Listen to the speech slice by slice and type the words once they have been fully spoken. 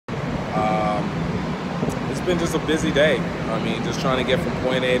been just a busy day. I mean, just trying to get from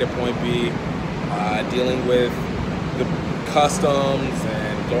point A to point B, dealing with the customs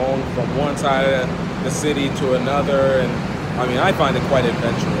and going from one side of the city to another. And I mean, I find it quite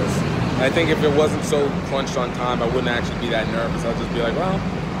adventurous. And I think if it wasn't so crunched on time, I wouldn't actually be that nervous. I'll just be like, well,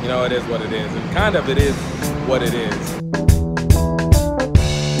 you know, it is what it is. And kind of it is what it is.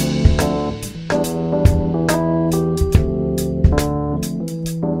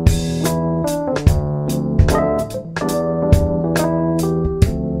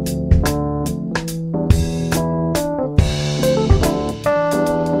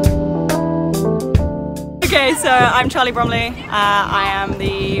 Okay, so I'm Charlie Bromley. I am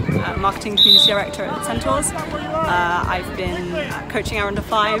the Marketing Community Director at Centaurs. I've been coaching our under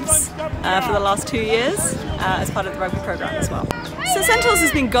fives for the last 2 years as part of the rugby program as well. So Centaurs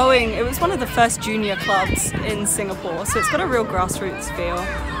has been going, it was one of the first junior clubs in Singapore, so it's got a real grassroots feel.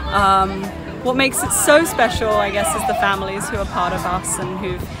 What makes it so special, I guess, is the families who are part of us and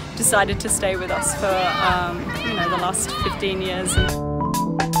who've decided to stay with us for you know, the last 15 years.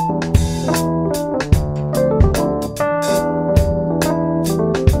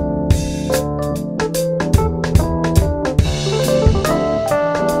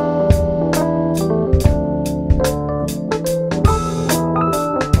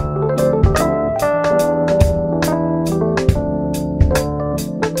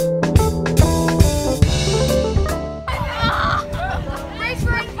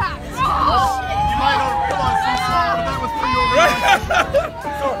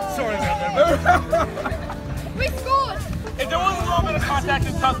 Sorry about that. We scored! If there wasn't a little bit of contact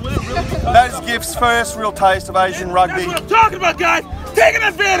and touch, would it really be touch? That is Gift's first real taste of Asian rugby. That's what I'm talking about, guys! Taking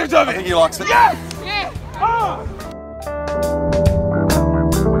advantage of it! I think he likes it. Yes! Yeah! Oh.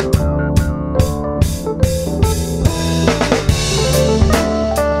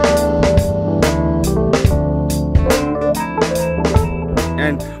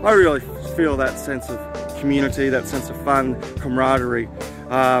 And I really feel that sense of community, that sense of fun, camaraderie,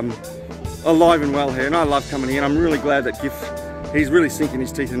 alive and well here, and I love coming here. I'm really glad that Gift, he's really sinking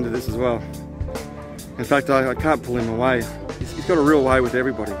his teeth into this as well. In fact, I can't pull him away. He's got a real way with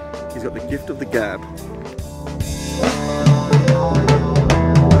everybody. He's got the gift of the gab.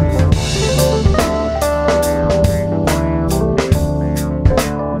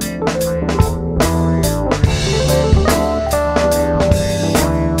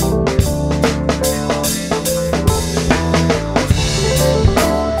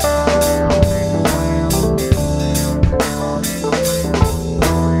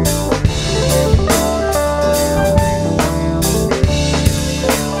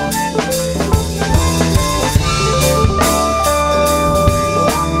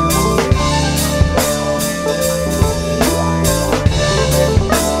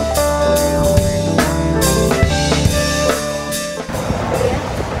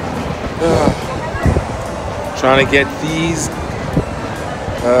 Trying to get these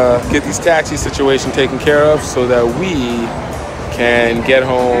taxi situation taken care of so that we can get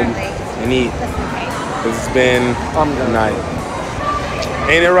home and eat. It's been a night.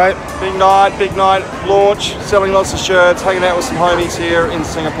 Ain't it right? Big night, launch, selling lots of shirts, hanging out with some homies here in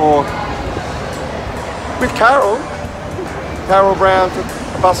Singapore. With Carol Brown took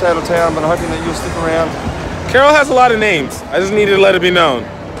a bus out of town, but I'm hoping that you'll stick around. Carol has a lot of names. I just needed to let it be known.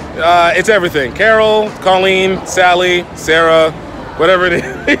 It's everything. Carol, Colleen, Sally, Sarah, whatever it is.